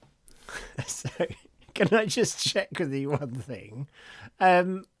So, can I just check with you one thing?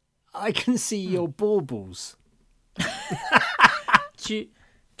 I can see your baubles. Do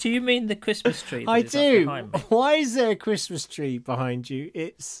you mean the Christmas tree? I That is up do. behind me? Why is there a Christmas tree behind you?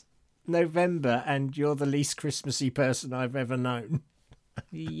 It's November and you're the least Christmassy person I've ever known.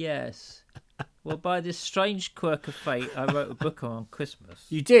 Yes. Well, by this strange quirk of fate, I wrote a book on Christmas.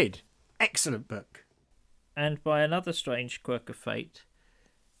 You did. Excellent book. And by another strange quirk of fate,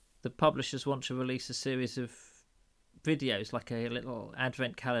 the publishers want to release a series of videos, like a little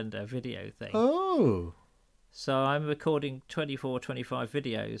advent calendar video thing. Oh. So I'm recording 24, 25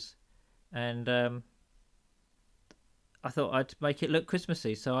 videos, and I thought I'd make it look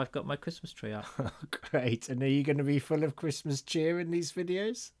Christmassy, so I've got my Christmas tree up. Great. And are you going to be full of Christmas cheer in these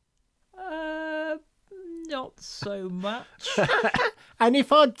videos? Not so much. And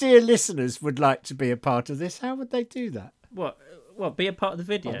if our dear listeners would like to be a part of this, how would they do that? What, be a part of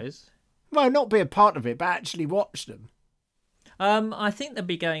the videos? Well, not be a part of it, but actually watch them. I think they'll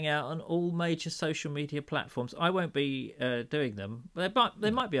be going out on all major social media platforms. I won't be doing them.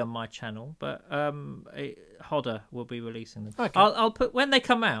 They might be on my channel, but Hodder will be releasing them. Okay. I'll put, when they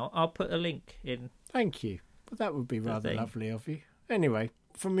come out, I'll put a link in. Thank you. Well, that would be rather thing. lovely of you. Anyway,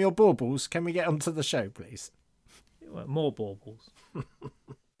 from your baubles, can we get onto the show, please? Well, more baubles.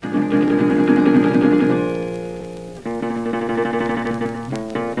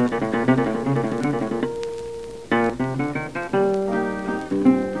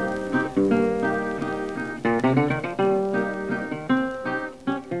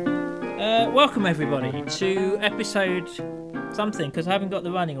 Welcome everybody to episode something, because I haven't got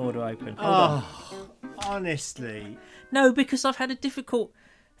the running order open. Hold on. Honestly. No, because I've had a difficult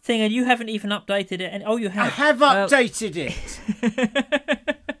thing and you haven't even updated it. And you have. I have updated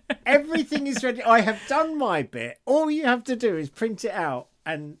it. Everything is ready. I have done my bit. All you have to do is print it out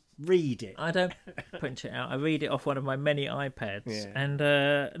and read it. I don't print it out. I read it off one of my many iPads. Yeah. And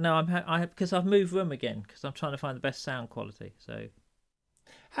no, because I've moved room again because I'm trying to find the best sound quality. So.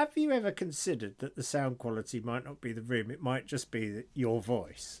 Have you ever considered that the sound quality might not be the room? It might just be your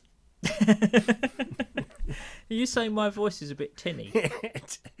voice. Are you saying my voice is a bit tinny?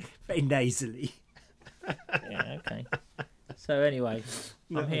 Very nasally. Yeah, okay. So anyway,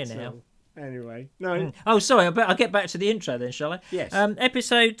 I'm here now. Anyway, no. Oh, sorry. I'll get back to the intro then, shall I? Yes.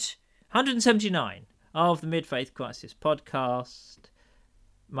 Episode 179 of the Mid-Faith Crisis podcast.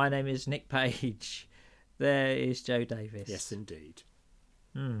 My name is Nick Page. There is Joe Davis. Yes, indeed.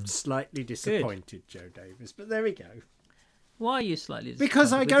 Slightly disappointed, Joe Davis, but there we go. Why are you slightly disappointed?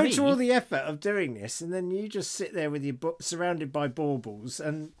 Because I go with to me? all the effort of doing this, and then you just sit there with your book surrounded by baubles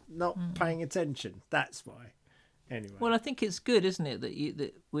and not paying attention. That's why. Anyway. Well, I think it's good, isn't it,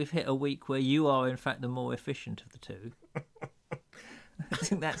 that we've hit a week where you are, in fact, the more efficient of the two. I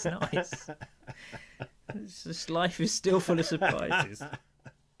think that's nice. It's just, life is still full of surprises.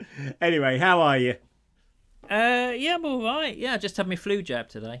 Anyway, how are you? Yeah, I'm all right. Yeah, I just had my flu jab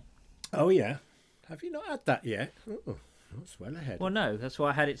today. Oh, yeah. Have you not had that yet? Oh, that's well ahead. Well, no, that's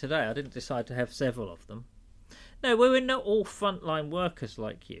why I had it today. I didn't decide to have several of them. No, we're not all frontline workers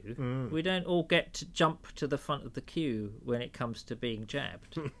like you. We don't all get to jump to the front of the queue when it comes to being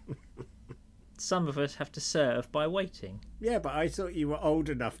jabbed. Some of us have to serve by waiting. Yeah, but I thought you were old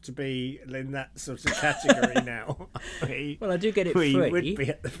enough to be in that sort of category now. Well, I do get it free. We would be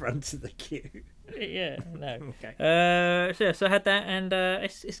at the front of the queue. Yeah, no. Okay. So I had that, and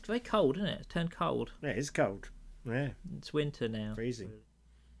it's very cold, isn't it? It's turned cold. Yeah, it's cold. Yeah. It's winter now. Freezing.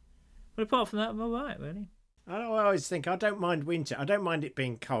 But apart from that, I'm all right, really. I always think I don't mind winter. I don't mind it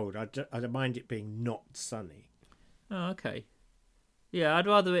being cold. I don't mind it being not sunny. Oh, okay. Yeah, I'd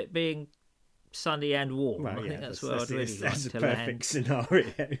rather it being sunny and warm. Well, I think yeah, that's where I'd really like that's to a perfect land.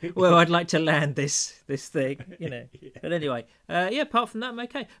 scenario. Well, I'd like to land this thing, you know. Yeah. But anyway, yeah. Apart from that, I'm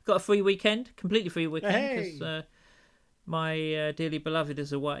okay. Got a free weekend, completely free weekend, because my dearly beloved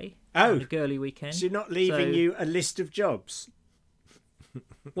is away. Oh, on a girly weekend. She's not leaving you a list of jobs.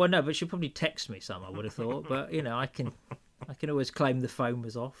 Well, no, but she'll probably text me some. I would have thought, but you know, I can always claim the phone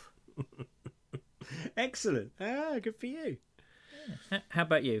was off. Excellent. Good for you. Yeah. How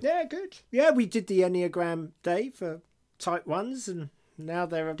about you? Yeah, good. Yeah, we did the Enneagram Day for Type 1s, and now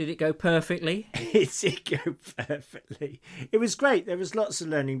they're... Did it go perfectly? It did go perfectly. It was great. There was lots of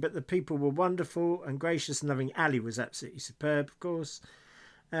learning, but the people were wonderful and gracious and loving. Ali was absolutely superb, of course.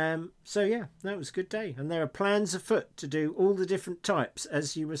 So, yeah, that was a good day. And there are plans afoot to do all the different types,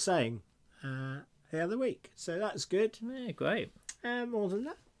 as you were saying, the other week. So that's good. Yeah, great. More than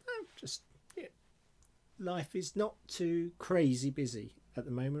that, just... Life is not too crazy busy at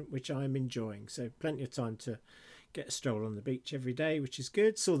the moment, which I'm enjoying. So plenty of time to get a stroll on the beach every day, which is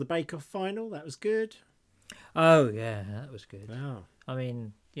good. Saw the Bake Off final. That was good. Oh, yeah, that was good. Wow. I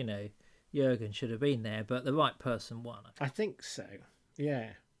mean, Jurgen should have been there, but the right person won. I think so. Yeah.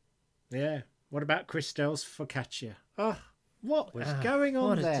 Yeah. What about Christel's focaccia? Oh, what was going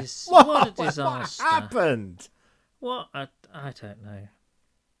on there? What a disaster. What happened? I don't know.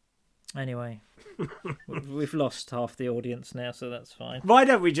 Anyway, we've lost half the audience now, so that's fine. Why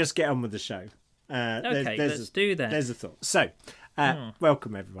don't we just get on with the show? Okay, let's do that. There's a thought. So,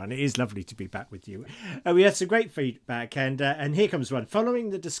 welcome everyone. It is lovely to be back with you. We had some great feedback, and here comes one.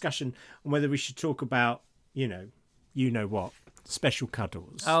 Following the discussion on whether we should talk about, you know what, special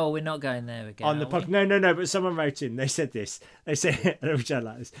cuddles. Oh, we're not going there again. On the podcast. No, but someone wrote in. They said this. They said, which I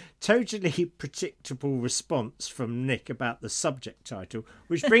like this. Totally predictable response from Nick about the subject title,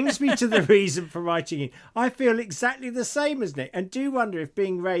 which brings me to the reason for writing in. I feel exactly the same as Nick, and do wonder if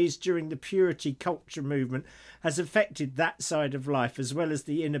being raised during the purity culture movement has affected that side of life, as well as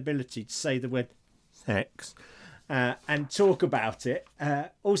the inability to say the word sex. And talk about it.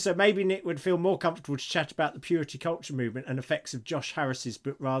 Also, maybe Nick would feel more comfortable to chat about the purity culture movement and effects of Josh Harris's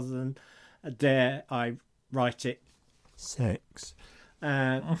book rather than, dare I write it, sex.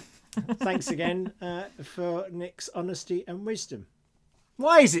 Thanks again for Nick's honesty and wisdom.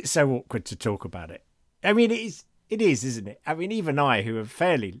 Why is it so awkward to talk about it? I mean, it is, isn't it? I mean, even I, who am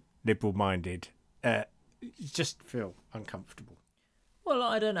fairly liberal-minded, just feel uncomfortable. Well,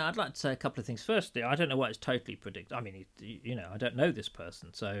 I don't know. I'd like to say a couple of things. Firstly, I don't know what it's totally predict. I mean, I don't know this person,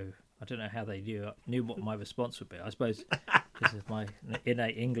 so I don't know how they knew what my response would be. I suppose because of my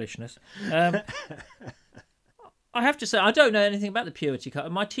innate Englishness. I have to say, I don't know anything about the purity culture.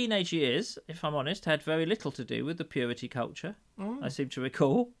 My teenage years, if I'm honest, had very little to do with the purity culture. I seem to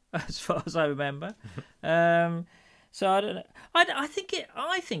recall, as far as I remember. So I don't know. I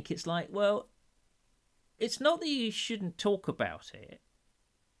think it's like, well, it's not that you shouldn't talk about it.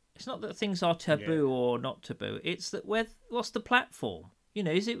 It's not that things are taboo or not taboo. It's that what's the platform?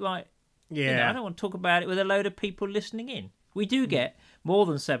 Is it right? Yeah. I don't want to talk about it with a load of people listening in. We do get more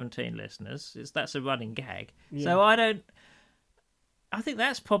than 17 listeners. That's a running gag. Yeah. So I think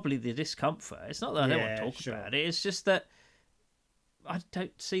that's probably the discomfort. It's not that I don't want to talk about it. It's just that I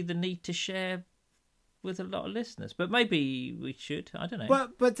don't see the need to share with a lot of listeners. But maybe we should. I don't know.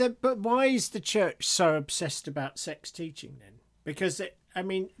 But why is the church so obsessed about sex teaching then? Because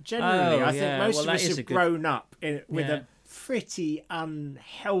generally, I think most of us have grown up with a pretty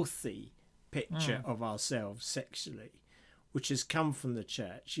unhealthy picture of ourselves sexually, which has come from the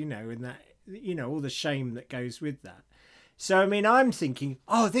church, and that, all the shame that goes with that. So, I'm thinking,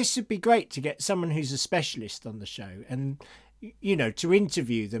 this would be great to get someone who's a specialist on the show and, to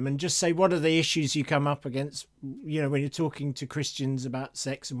interview them and just say, what are the issues you come up against, when you're talking to Christians about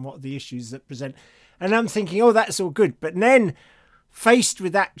sex, and what are the issues that present. And I'm thinking, that's all good. But then, faced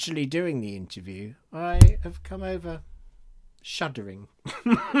with actually doing the interview, I have come over shuddering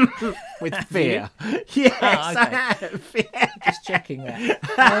with fear. Yes, I have. Yeah. Just checking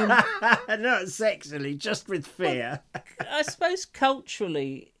that. Not sexually, just with fear. I suppose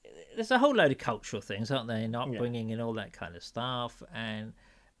culturally, there's a whole load of cultural things, aren't there? Not bringing in all that kind of stuff. And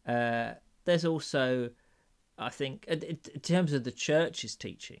there's also, I think, in terms of the church's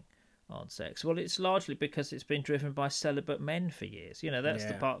teaching on sex, well, it's largely because it's been driven by celibate men for years. That's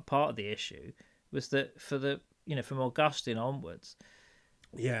the part of the issue, was that for the from Augustine onwards,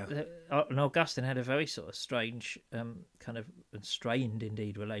 and Augustine had a very sort of strange, kind of strained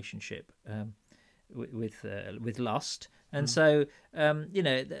indeed relationship with lust, and so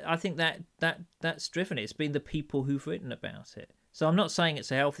I think that's driven it. It's been the people who've written about it. So I'm not saying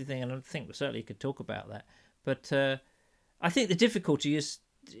it's a healthy thing, and I think we certainly could talk about that. But I think the difficulty is,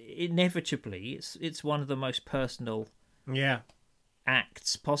 inevitably, it's one of the most personal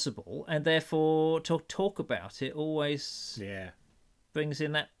acts possible, and therefore to talk about it always brings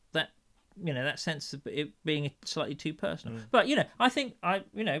in that sense of it being slightly too personal. But I think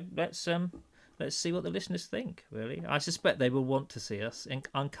let's see what the listeners think. Really, I suspect they will want to see us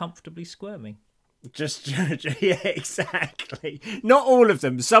uncomfortably squirming. Exactly. Not all of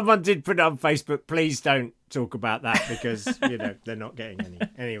them. Someone did put it on Facebook, please don't talk about that, because they're not getting any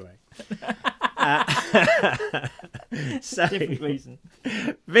anyway. So different reason.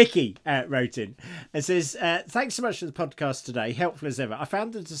 Vicky wrote in and says, thanks so much for the podcast today, helpful as ever. I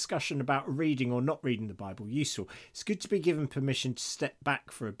found the discussion about reading or not reading the Bible useful. It's good to be given permission to step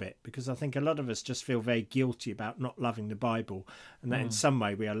back for a bit, because I think a lot of us just feel very guilty about not loving the Bible, and that in some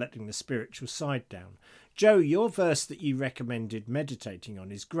way we are letting the spiritual side down. Joe, your verse that you recommended meditating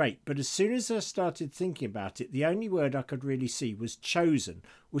on is great, but as soon as I started thinking about it, the only word I could really see was chosen,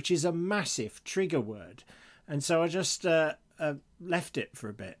 which is a massive trigger word. And so I just left it for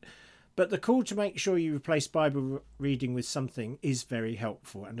a bit. But the call to make sure you replace Bible reading with something is very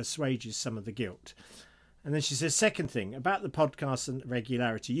helpful and assuages some of the guilt. And then she says, second thing, about the podcast and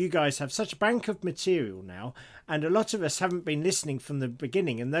regularity. You guys have such a bank of material now, and a lot of us haven't been listening from the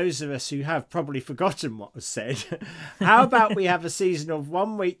beginning, and those of us who have probably forgotten what was said. How about we have a season of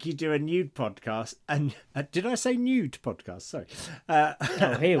 1 week you do a nude podcast, and did I say nude podcast? Sorry.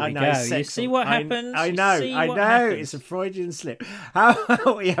 Here we go. You see what happens? I know. It's a Freudian slip. How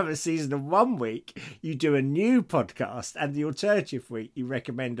about we have a season of 1 week you do a new podcast, and the alternative week you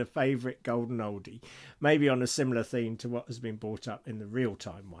recommend a favourite golden oldie, maybe on a similar theme to what has been brought up in the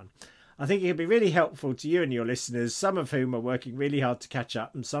real-time one. I think it could be really helpful to you and your listeners, some of whom are working really hard to catch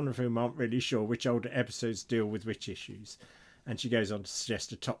up and some of whom aren't really sure which older episodes deal with which issues. And she goes on to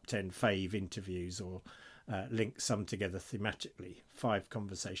suggest a top 10 fave interviews or link some together thematically. 5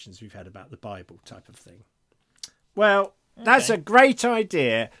 conversations we've had about the Bible type of thing. Well, that's a great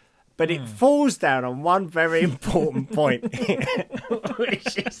idea, but it falls down on one very important point,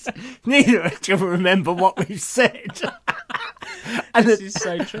 which is neither of us can remember what we've said. And this is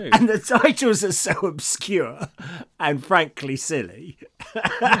so true. And the titles are so obscure and frankly silly.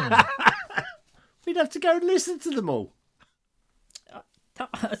 We'd have to go and listen to them all.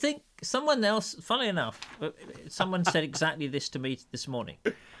 I think someone else, funnily enough, someone said exactly this to me this morning.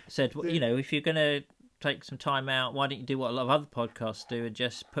 Said, you know, if you're going to take some time out, why don't you do what a lot of other podcasts do and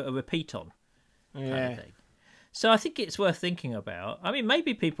just put a repeat on? Kind of thing. So I think it's worth thinking about. I mean,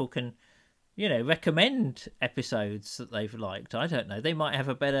 maybe people can, you know, recommend episodes that they've liked. I don't know. They might have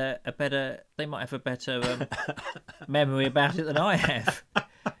a better memory about it than I have.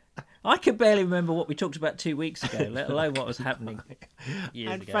 I can barely remember what we talked about 2 weeks ago, let alone what was happening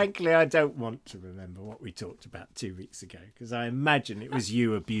years ago. Frankly, I don't want to remember what we talked about 2 weeks ago because I imagine it was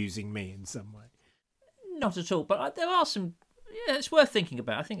you abusing me in some way. Not at all, but there are some. Yeah, it's worth thinking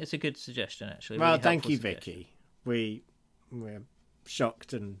about. I think it's a good suggestion, actually. Well, really thank you, suggestion. Vicky. We're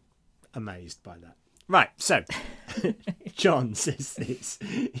shocked and amazed by that. Right, so John says this.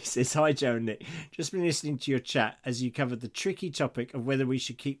 He says, "Hi, Joe and Nick. Just been listening to your chat as you covered the tricky topic of whether we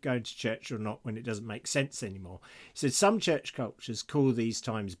should keep going to church or not when it doesn't make sense anymore. He said some church cultures call these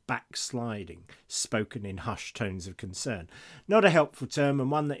times backsliding, spoken in hushed tones of concern. Not a helpful term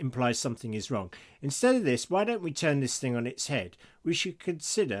and one that implies something is wrong. Instead of this, why don't we turn this thing on its head? We should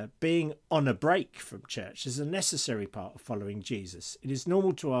consider being on a break from church as a necessary part of following Jesus. It is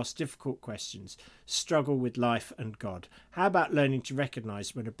normal to ask difficult questions, struggle with life and God. How about learning to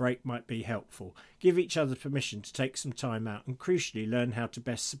recognise when a break might be helpful, give each other permission to take some time out, and crucially learn how to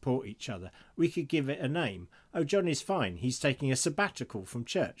best support each other? We could give it a name. Oh, John is fine. He's taking a sabbatical from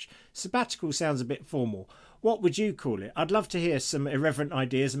church. Sabbatical sounds a bit formal. What would you call it? I'd love to hear some irreverent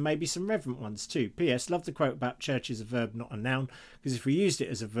ideas and maybe some reverent ones too. P.S. Love the quote about church is a verb, not a noun, because if we used it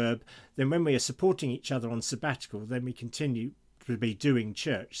as a verb, then when we are supporting each other on sabbatical, then we continue to be doing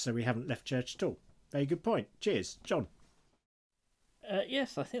church, so we haven't left church at all. Very good point. Cheers, John.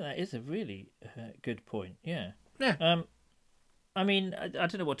 Yes, I think that is a really good point. Yeah. Yeah. I mean, I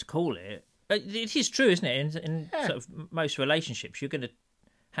don't know what to call it. It is true, isn't it? In sort of most relationships, you're going to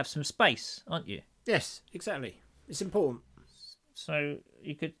have some space, aren't you? Yes, exactly. It's important. So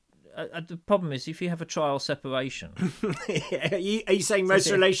you could. The problem is if you have a trial separation. Are you saying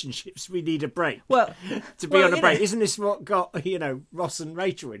most relationships we need a break? Well, to be on a break, isn't this what got Ross and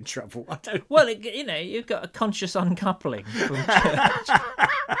Rachel in trouble? I don't. Well, you've got a conscious uncoupling from church.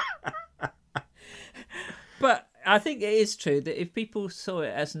 But I think it is true that if people saw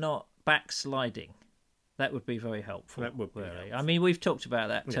it as not backsliding, that would be very helpful. That would be helpful. I mean, we've talked about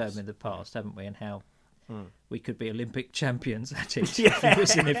that term in the past, haven't we? And how we could be Olympic champions at it if it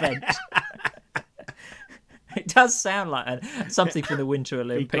was an event. It does sound like something from the Winter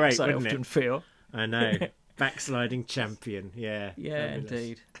Olympics, great, I often feel. I know. Backsliding champion, yeah. Yeah,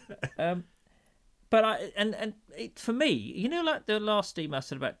 indeed. But for me, like the last email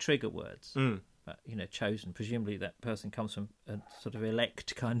said about trigger words, chosen. Presumably that person comes from a sort of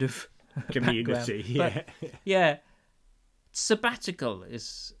elect kind of community. Yeah. But, yeah. Sabbatical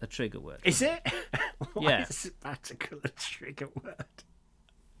is a trigger word. Is it? Why is sabbatical a trigger word?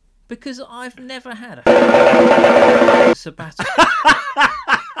 Because I've never had a sabbatical.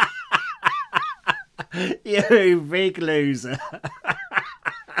 You big loser.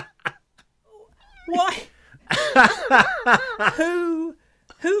 Why?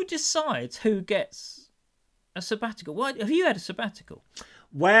 Who decides who gets a sabbatical? Why have you had a sabbatical?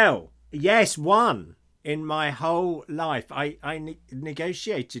 Well, yes, one. in my whole life. I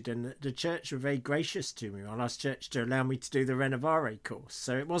negotiated, and the church were very gracious to me, my last church, to allow me to do the Renovare course.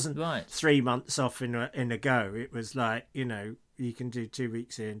 So it wasn't 3 months off in a go. It was like, you can do 2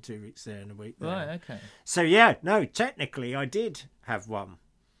 weeks here and 2 weeks there and a week there. Right, okay. So yeah, no, technically I did have one.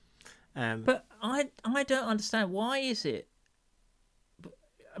 But I don't understand. Why is it?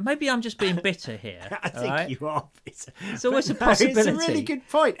 Maybe I'm just being bitter here. I think you are. It's always a possibility. It's a really good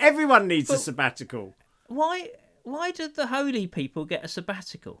point. Everyone needs a sabbatical. Why did the holy people get a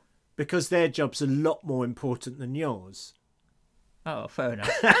sabbatical? Because their job's a lot more important than yours. Oh, fair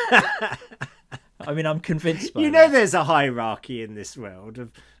enough. I mean, I'm convinced by there's a hierarchy in this world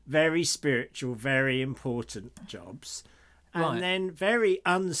of very spiritual, very important jobs, and then very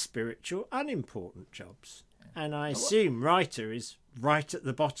unspiritual, unimportant jobs. And I assume writer is right at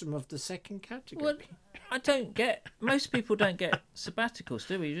the bottom of the second category. Well, I don't get... Most people don't get sabbaticals,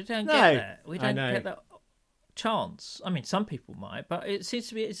 do we? We don't get that. We don't get that chance. I mean, some people might, but it seems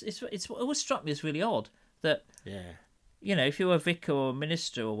to be... It's always struck me as really odd that... Yeah. If you're a vicar or a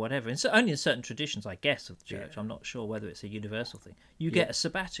minister or whatever, and so only in certain traditions, I guess, of the church, I'm not sure whether it's a universal thing, you get a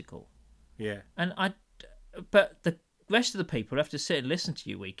sabbatical. Yeah. But the rest of the people who have to sit and listen to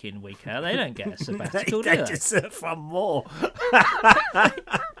you week in, week out, they don't get a sabbatical, they deserve one more.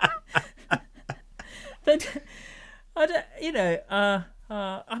 I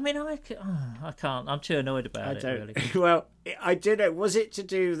mean, I can't. I'm too annoyed about it, really. Well, I don't know. Was it to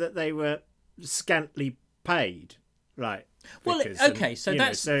do that they were scantily paid? Right. Well, okay, so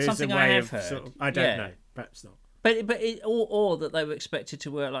that's something I have heard. I don't know. Perhaps not. Or that they were expected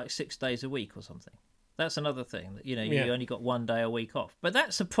to work like 6 days a week or something. That's another thing. That you only got 1 day a week off. But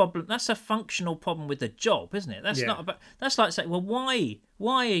that's a problem. That's a functional problem with the job, isn't it? That's not about. That's like saying, well,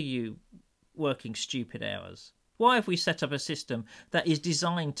 why are you working stupid hours? Why have we set up a system that is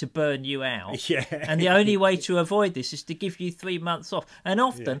designed to burn you out? Yeah. And the only way to avoid this is to give you 3 months off. And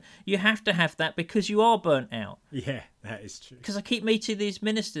often you have to have that because you are burnt out. Yeah, that is true. Because I keep meeting these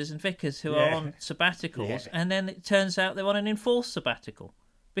ministers and vicars who are on sabbaticals, and then it turns out they're on an enforced sabbatical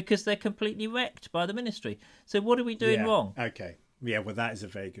because they're completely wrecked by the ministry. So what are we doing wrong? Okay. Yeah, well, that is a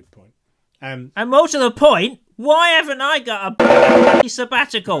very good point. And more to the point, why haven't I got a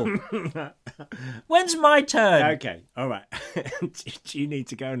sabbatical? When's my turn? Okay, all right. Do you need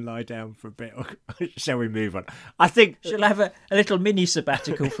to go and lie down for a bit, or shall we move on? I think she'll have a little mini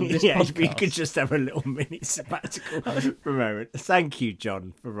sabbatical from this podcast. We could just have a little mini sabbatical for a moment. Thank you,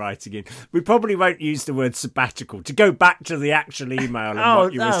 John, for writing in. We probably won't use the word sabbatical to go back to the actual email and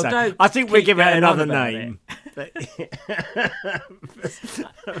what you were saying. I think we'll give it another name.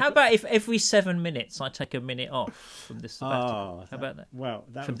 How about if every 7 minutes I take a minute off from this sabbatical? How about that? Well,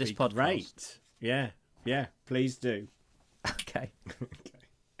 that from would this be podcast. Great. Yeah, please do. Okay.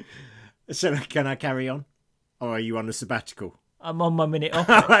 So can I carry on? Or are you on a sabbatical? I'm on my minute off.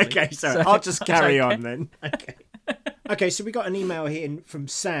 Okay, so I'll just carry on then. Okay. Okay, so we got an email here from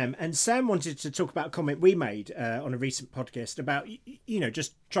Sam, and Sam wanted to talk about a comment we made on a recent podcast about,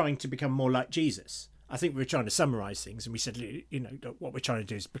 just trying to become more like Jesus. I think we were trying to summarise things, and we said, what we're trying to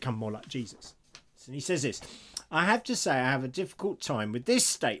do is become more like Jesus. And he says this: I have to say I have a difficult time with this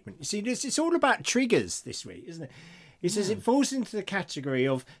statement. You see, it's all about triggers this week, isn't it? He says it falls into the category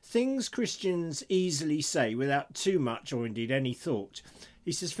of things Christians easily say without too much or indeed any thought.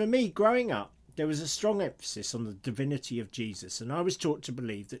 He says, for me, growing up, there was a strong emphasis on the divinity of Jesus, and I was taught to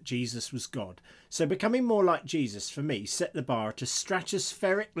believe that Jesus was God. So becoming more like Jesus, for me, set the bar at a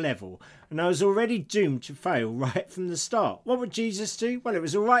stratospheric level, and I was already doomed to fail right from the start. What would Jesus do? Well, it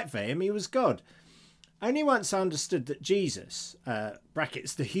was all right for him. He was God. Only once I understood that Jesus,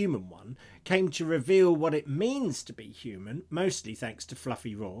 brackets the human one, came to reveal what it means to be human, mostly thanks to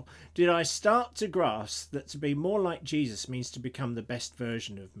Fluffy Raw, did I start to grasp that to be more like Jesus means to become the best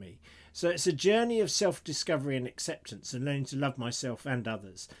version of me. So it's a journey of self-discovery and acceptance and learning to love myself and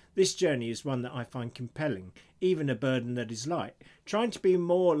others. This journey is one that I find compelling, even a burden that is light. Trying to be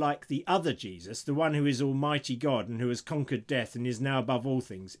more like the other Jesus, the one who is Almighty God and who has conquered death and is now above all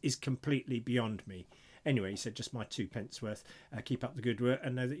things, is completely beyond me. Anyway, he said, just my 2 pence worth. Keep up the good work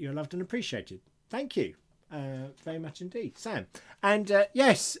and know that you're loved and appreciated. Thank you very much indeed, Sam. And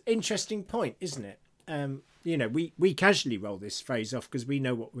yes, interesting point, isn't it? We casually roll this phrase off because we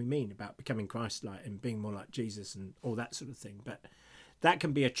know what we mean about becoming Christ-like and being more like Jesus and all that sort of thing. But that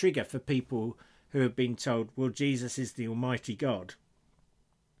can be a trigger for people who have been told, well, Jesus is the Almighty God.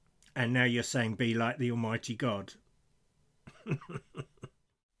 And now you're saying be like the Almighty God.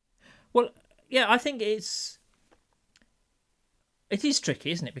 Well, yeah, I think it's It is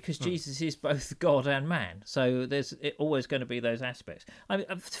tricky, isn't it? Because Jesus is both God and man, so there's always going to be those aspects. I mean,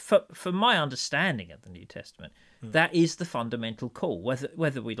 for my understanding of the New Testament, that is the fundamental call,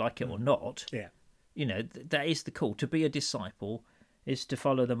 whether we like it or not. Yeah. You know, that is the call. To be a disciple is to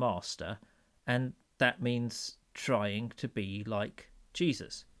follow the Master, and that means trying to be like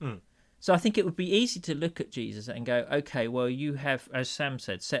Jesus. So I think it would be easy to look at Jesus and go, okay, well, you have, as Sam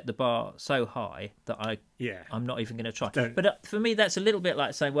said, set the bar so high that I'm not even going to try. But for me, that's a little bit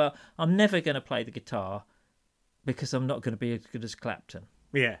like saying, well, I'm never going to play the guitar because I'm not going to be as good as Clapton.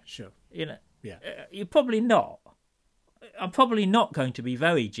 Yeah, sure. You know, Yeah. You're probably not. I'm probably not going to be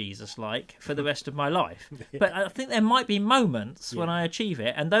very Jesus-like for the rest of my life. But I think there might be moments when I achieve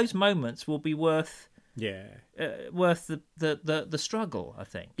it, and those moments will be worth the struggle, I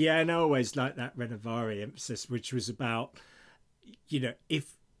think. Yeah, and I always like that Renovare emphasis, which was about,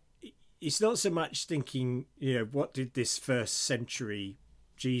 if it's not so much thinking, what did this first century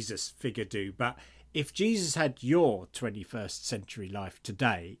Jesus figure do, but if Jesus had your 21st century life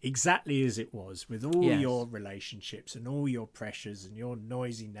today, exactly as it was, with all your relationships and all your pressures and your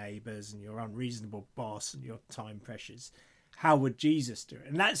noisy neighbours and your unreasonable boss and your time pressures, how would Jesus do it?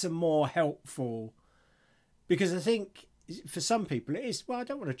 And that's a more helpful... Because I think for some people it is, well, I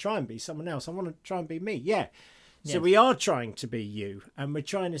don't want to try and be someone else. I want to try and be me. Yeah. So we are trying to be you. And we're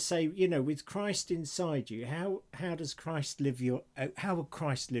trying to say, with Christ inside you, how does Christ live how will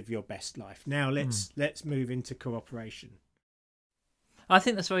Christ live your best life? Now let's move into cooperation. I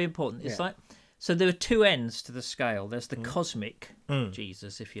think that's very important. It's like, so there are two ends to the scale. There's the cosmic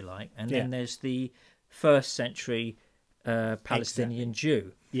Jesus, if you like. And then there's the first century Palestinian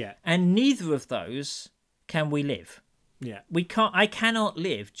Jew. Yeah. And neither of those... can we live? Yeah. I cannot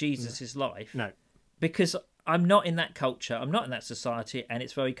live Jesus's life. No. Because I'm not in that culture, I'm not in that society, and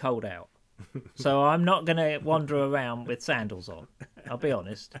it's very cold out. So I'm not going to wander around with sandals on. I'll be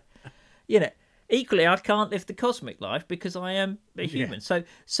honest. Equally, I can't live the cosmic life because I am a human. So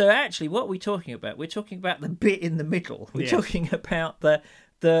actually, what we're talking about, we're talking about the bit in the middle. We're talking about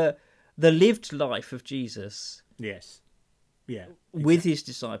the lived life of Jesus. Yes. Yeah. Exactly. With his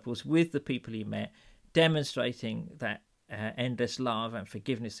disciples, with the people he met, demonstrating that endless love and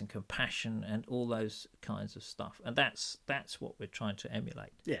forgiveness and compassion and all those kinds of stuff. And that's what we're trying to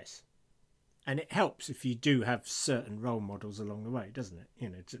emulate. Yes. And it helps if you do have certain role models along the way, doesn't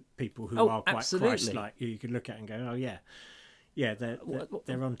it? To people who are quite Christ-like, you can look at and go, oh, yeah, they're onto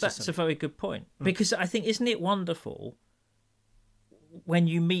something. That's a very good point. Because I think, isn't it wonderful when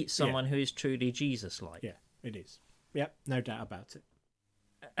you meet someone who is truly Jesus-like? Yeah, it is. Yep, no doubt about it.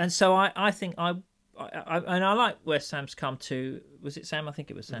 And so I think I like where Sam's come to. Was it Sam? I think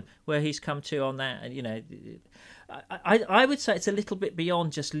it was Sam. Where he's come to on that, and I would say it's a little bit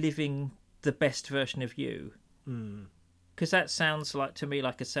beyond just living the best version of you, because that sounds like to me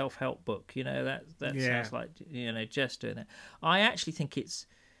like a self-help book. That sounds like just doing that. I actually think it's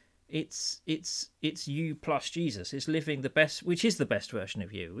you plus Jesus. It's living the best, which is the best version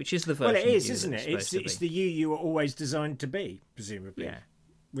of you, which is the version. Well, it is, of you isn't it? It's the you were always designed to be, presumably. Yeah.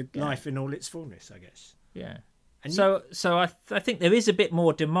 With life in all its fullness, I guess. Yeah. And so I think there is a bit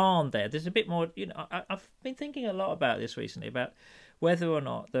more demand there. There's a bit more, I've been thinking a lot about this recently, about whether or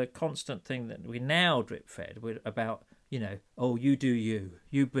not the constant thing that we now drip-fed about, you do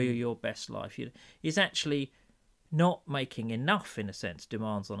you be your best life, is actually not making enough, in a sense,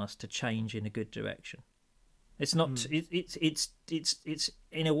 demands on us to change in a good direction. It's not, it's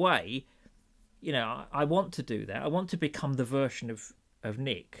in a way, I want to do that. I want to become the version of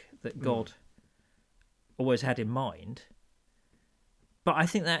Nick that God always had in mind, but I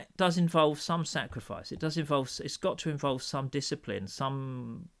think that does involve some sacrifice. It's got to involve some discipline,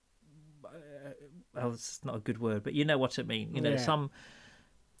 some it's not a good word, but you know what I mean, some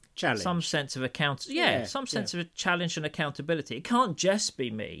challenge, some sense of sense of a challenge and accountability. It can't just be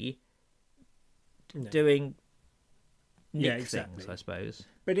me doing Nick things, I suppose.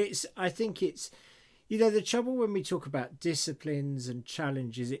 But I think it's the trouble when we talk about disciplines and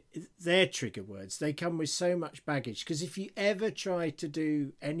challenges, they're trigger words. They come with so much baggage, because if you ever try to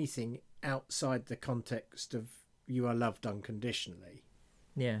do anything outside the context of you are loved unconditionally,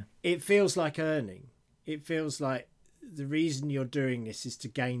 it feels like earning. It feels like the reason you're doing this is to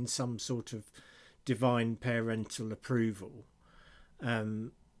gain some sort of divine parental approval.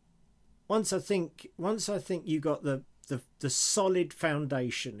 Once I think you got the solid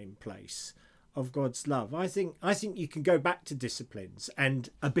foundation in place of God's love, I think you can go back to disciplines and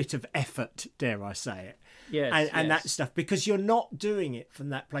a bit of effort, dare I say it, and that stuff, because you're not doing it from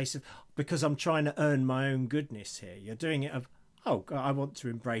that place of, because I'm trying to earn my own goodness here. You're doing it of, oh God, I want to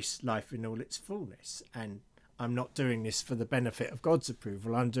embrace life in all its fullness, and I'm not doing this for the benefit of God's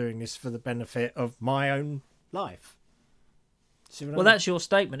approval. I'm doing this for the benefit of my own life. Well, that's your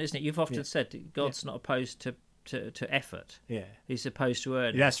statement, isn't it? You've often said that God's not opposed to effort. Yeah, he's opposed to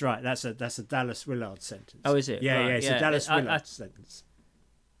earning. That's right. That's a Dallas Willard sentence. Oh, is it? Yeah, right. yeah. It's a Dallas Willard sentence.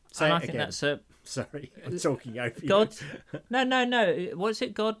 Say and I think that's a. Sorry, I'm talking over God. No. What's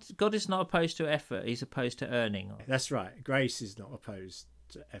it? God is not opposed to effort. He's opposed to earning. That's right. Grace is not opposed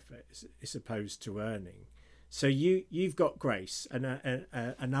to effort. It's opposed to earning. So you've got grace and an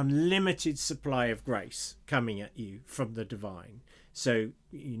unlimited supply of grace coming at you from the divine. So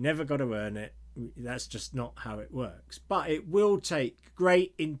you never got to earn it. That's just not how it works. But it will take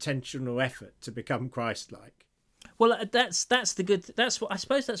great intentional effort to become Christ-like. Well, that's the good. That's what I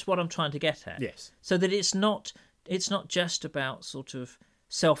suppose. That's what I'm trying to get at. Yes. So that it's not just about sort of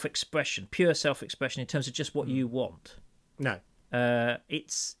self-expression, pure self-expression in terms of just what you want. No.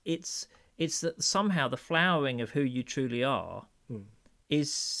 It's that somehow the flowering of who you truly are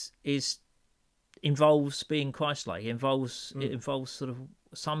is involves being Christ-like. It involves sort of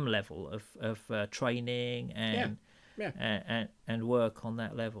some level of training and work on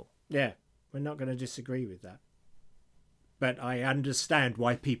that level. Yeah, we're not going to disagree with that. But I understand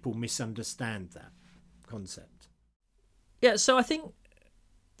why people misunderstand that concept. Yeah, so I think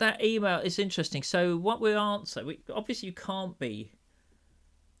that email is interesting. So what we answer, obviously you can't be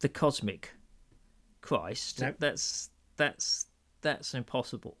the cosmic Christ. Nope. That's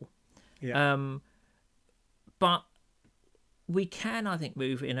impossible. Yeah. But we can, I think,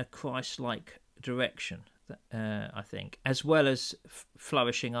 move in a Christ-like direction. I think, as well as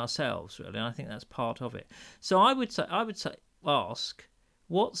flourishing ourselves, really, and I think that's part of it. So I would say, ask,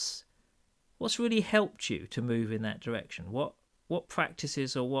 what's really helped you to move in that direction? What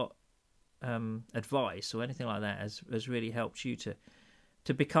practices or what advice or anything like that has really helped you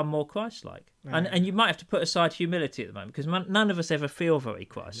to become more Christ-like? Right. And you might have to put aside humility at the moment, because none of us ever feel very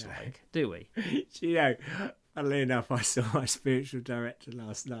Christ-like, do we? You know, funnily enough, I saw my spiritual director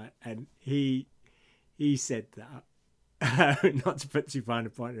last night, and he said that, not to put too fine a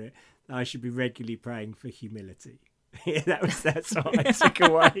point on it, that I should be regularly praying for humility. That's what I took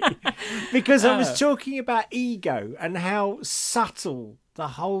away. Because I was talking about ego and how subtle the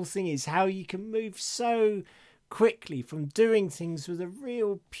whole thing is, how you can move so quickly from doing things with a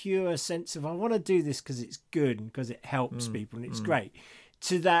real pure sense of, I want to do this because it's good and because it helps people and it's great,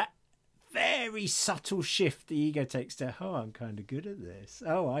 to that very subtle shift the ego takes to, oh, I'm kind of good at this.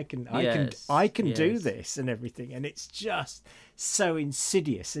 Oh, I can do this and everything. And it's just so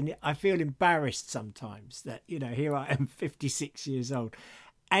insidious. And I feel embarrassed sometimes that, here I am, 56 years old.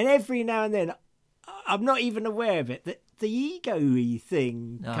 And every now and then, I'm not even aware of it, that the ego-y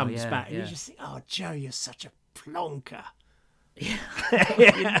thing comes back. And you just think, oh, Joe, you're such a plonker.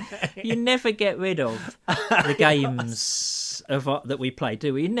 You never get rid of the games that we play,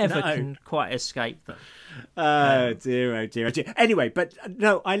 do we? You never can quite escape them. Oh dear. Anyway, but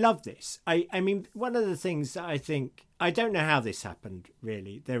no, I love this. I mean, one of the things that I think, I don't know how this happened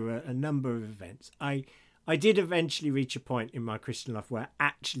really. There were a number of events. I did eventually reach a point in my Christian life where I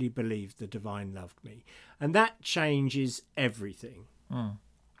actually believed the divine loved me, and that changes everything.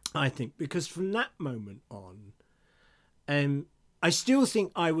 I think, because from that moment on, I still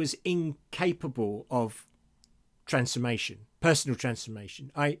think I was incapable of transformation, personal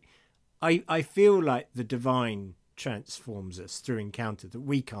transformation. I feel like the divine transforms us through encounter, that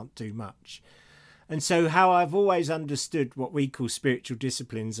we can't do much. And so how I've always understood what we call spiritual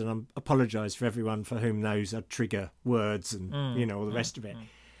disciplines, and I apologise for everyone for whom those are trigger words and, all the rest of it.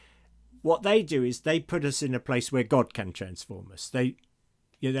 What they do is they put us in a place where God can transform us. They,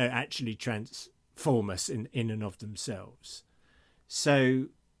 actually transform us in and of themselves. So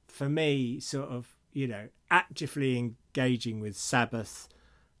for me, sort of, actively engaging with Sabbath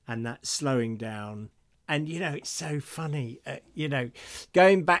and that slowing down. And, it's so funny,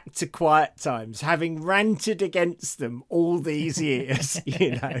 going back to quiet times, having ranted against them all these years,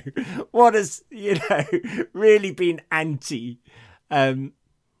 what has, really been anti.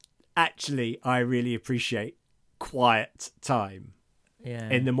 Actually, I really appreciate quiet time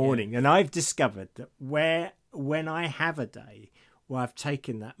in the morning. And I've discovered that when I have a day where I've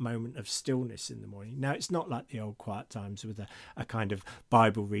taken that moment of stillness in the morning. Now, it's not like the old quiet times with a kind of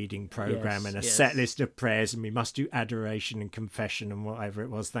Bible reading program and a set list of prayers, and we must do adoration and confession and whatever it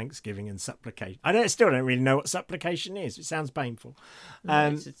was, Thanksgiving and supplication. I still don't really know what supplication is. It sounds painful.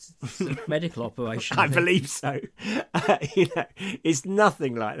 It's a medical operation. I believe so. It's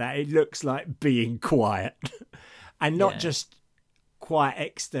nothing like that. It looks like being quiet, and not just quiet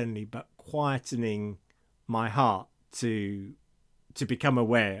externally, but quietening my heart to become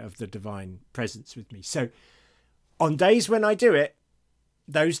aware of the divine presence with me. So on days when I do it,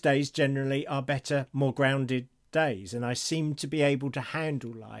 those days generally are better, more grounded days, and I seem to be able to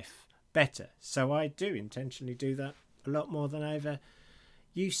handle life better. So I do intentionally do that a lot more than I ever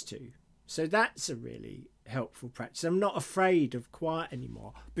used to. So that's a really helpful practice. I'm not afraid of quiet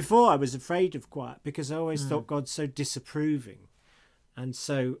anymore. Before I was afraid of quiet because I always thought God's so disapproving and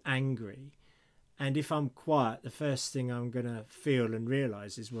so angry. And if I'm quiet, the first thing I'm going to feel and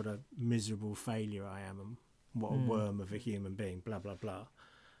realise is what a miserable failure I am and what a worm of a human being, blah, blah, blah.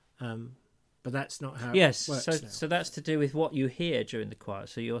 But that's not how it works now. So that's to do with what you hear during the quiet.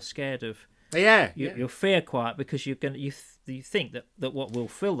 So you're scared of... You'll fear quiet because you think that what will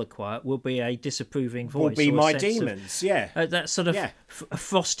fill the quiet will be a disapproving voice. Will be my demons, that sort of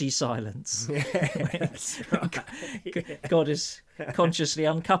frosty silence. God is consciously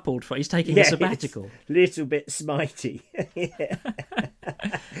uncoupled. He's taking a sabbatical. Little bit smitey.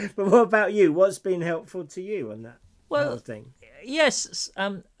 But what about you? What's been helpful to you on that whole thing? Yes,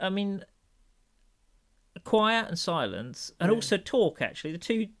 I mean... quiet and silence, and also talk. Actually,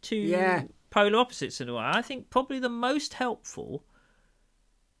 the two polar opposites in a way. I think probably the most helpful.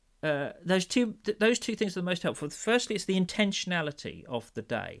 Those two things are the most helpful. Firstly, it's the intentionality of the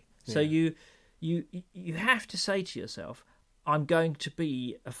day. So you have to say to yourself, "I'm going to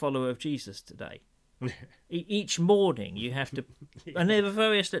be a follower of Jesus today." Each morning you have to, and there are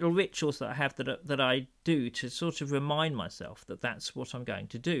various little rituals that I have that I do to sort of remind myself that that's what I'm going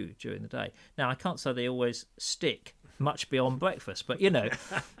to do during the day. Now I can't say they always stick much beyond breakfast, but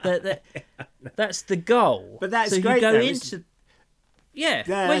that's the goal. But that's so great. You go though, into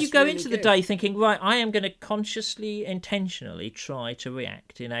when you go really into the day thinking, right, I am going to consciously, intentionally try to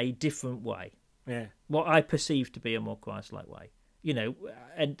react in a different way. Yeah, what I perceive to be a more Christ-like way.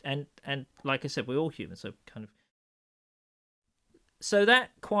 And like I said, we're all human, so so that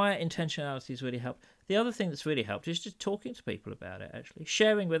quiet intentionality has really helped. The other thing that's really helped is just talking to people about it, actually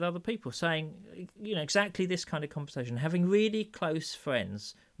sharing with other people, saying exactly this kind of conversation, having really close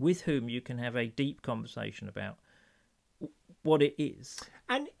friends with whom you can have a deep conversation about what it is.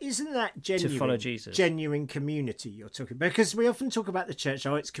 And isn't that to follow Jesus? Genuine community you're talking about? Because we often talk about the church,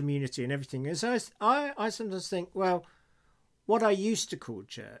 it's community and everything. And so I sometimes think, well, what I used to call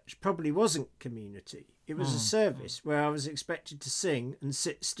church probably wasn't community. It was a service where I was expected to sing and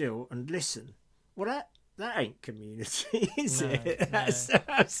sit still and listen. Well, that ain't community, is it? No.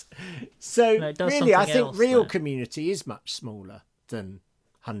 So really, I think real there. community is much smaller than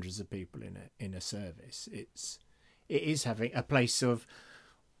hundreds of people in a service. It is having a place of,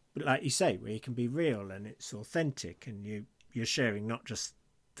 like you say, where you can be real and it's authentic, and you're sharing not just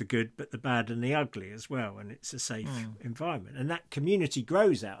the good but the bad and the ugly as well, and it's a safe environment, and that community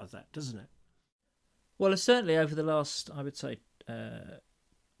grows out of that, doesn't it? Well, certainly over the last, I would say,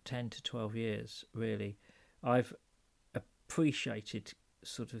 10 to 12 years, really, I've appreciated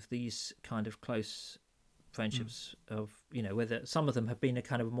sort of these kind of close friendships of, whether some of them have been a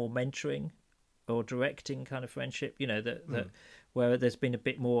kind of more mentoring or directing kind of friendship, that where there's been a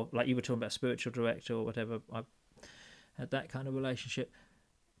bit more, like you were talking about, spiritual director or whatever. I've had that kind of relationship.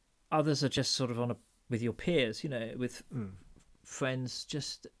 Others are just sort of with your peers, with friends.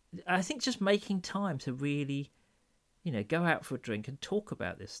 I think just making time to really, go out for a drink and talk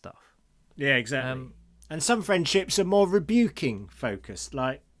about this stuff. Yeah, exactly. And some friendships are more rebuking focused,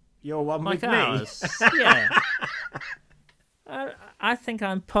 like your one with ours. me. Yeah. I think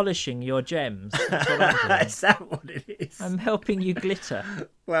I'm polishing your gems. That's what I'm doing. Is that what it is? I'm helping you glitter.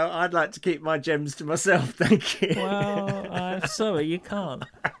 Well, I'd like to keep my gems to myself, thank you. Well, I'm sorry, you can't.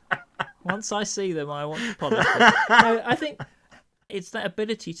 Once I see them, I want to polish them. No, I think it's that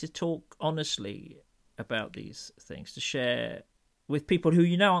ability to talk honestly about these things, to share with people who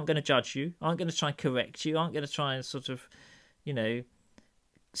aren't going to judge you, aren't going to try and correct you, aren't going to try and sort of,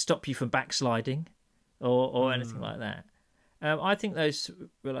 stop you from backsliding or anything like that. I think those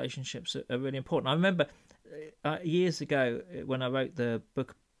relationships are really important. I remember years ago when I wrote the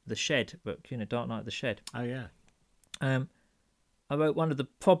book, The Shed book, Dark Night of the Shed. Oh, yeah. I wrote one of the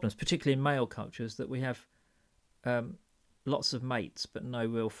problems, particularly in male culture, is that we have lots of mates but no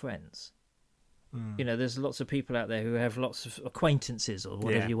real friends. There's lots of people out there who have lots of acquaintances or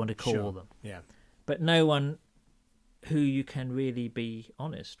whatever you want to call them. Yeah. But no one who you can really be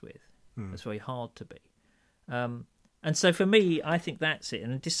honest with. It's very hard to be. And so for me, I think that's it.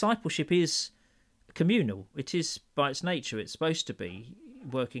 And discipleship is communal. It is, by its nature, it's supposed to be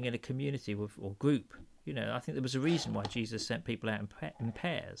working in a community or group. I think there was a reason why Jesus sent people out in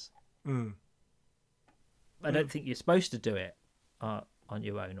pairs. I don't think you're supposed to do it on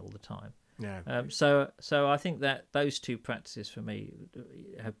your own all the time. No. So I think that those two practices for me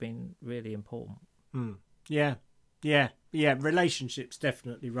have been really important. Yeah. Yeah, yeah, relationships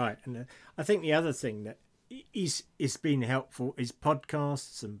definitely right. And I think the other thing that is been helpful is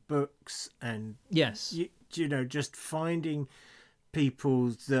podcasts and books, and Yes. you know, just finding people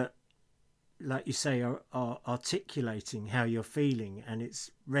that, like you say, are articulating how you're feeling, and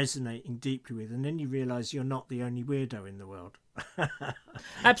it's resonating deeply with, and then you realise you're not the only weirdo in the world.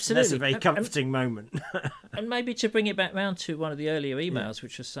 Absolutely. That's a very comforting moment. And maybe to bring it back round to one of the earlier emails,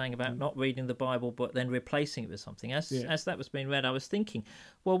 which was saying about not reading the Bible but then replacing it with something. As that was being read, I was thinking,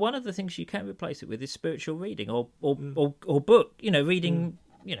 well, one of the things you can replace it with is spiritual reading or book. You know, reading.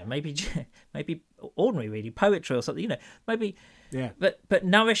 You know, maybe ordinary reading, poetry or something. You know, maybe. Yeah. But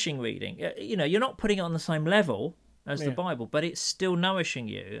nourishing reading. You know, you're not putting it on the same level as the Bible, but it's still nourishing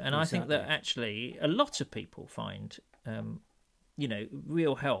you. And I think that actually a lot of people find. You know,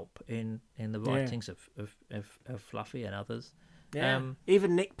 real help in the writings of Fluffy and others. Yeah,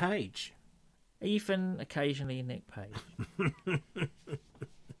 even Nick Page. Even occasionally Nick Page.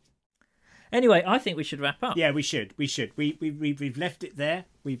 Anyway, I think we should wrap up. Yeah, we should. We've left it there.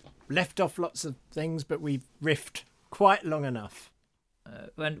 We've left off lots of things, but we've riffed quite long enough.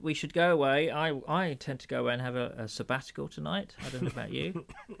 And we should go away. I intend to go away and have a sabbatical tonight. I don't know about you.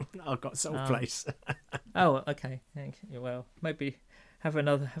 I've got Soul Place. Oh, okay. Thank you. Well, maybe have it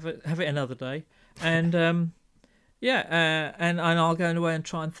another day. And and I'll go away and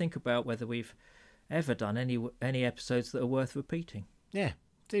try and think about whether we've ever done any episodes that are worth repeating. Yeah,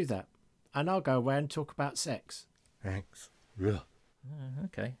 do that. And I'll go away and talk about sex. Thanks.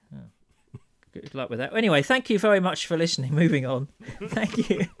 Okay. Oh. Good luck with that. Anyway, thank you very much for listening. Moving on. Thank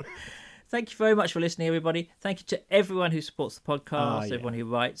you. Thank you very much for listening, everybody. Thank you to everyone who supports the podcast, everyone who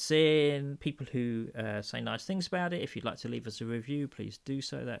writes in, people who say nice things about it. If you'd like to leave us a review, please do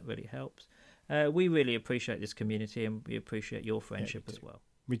so. That really helps. We really appreciate this community, and we appreciate your friendship as well.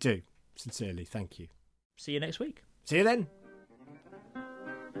 We do. Sincerely. Thank you. See you next week. See you then.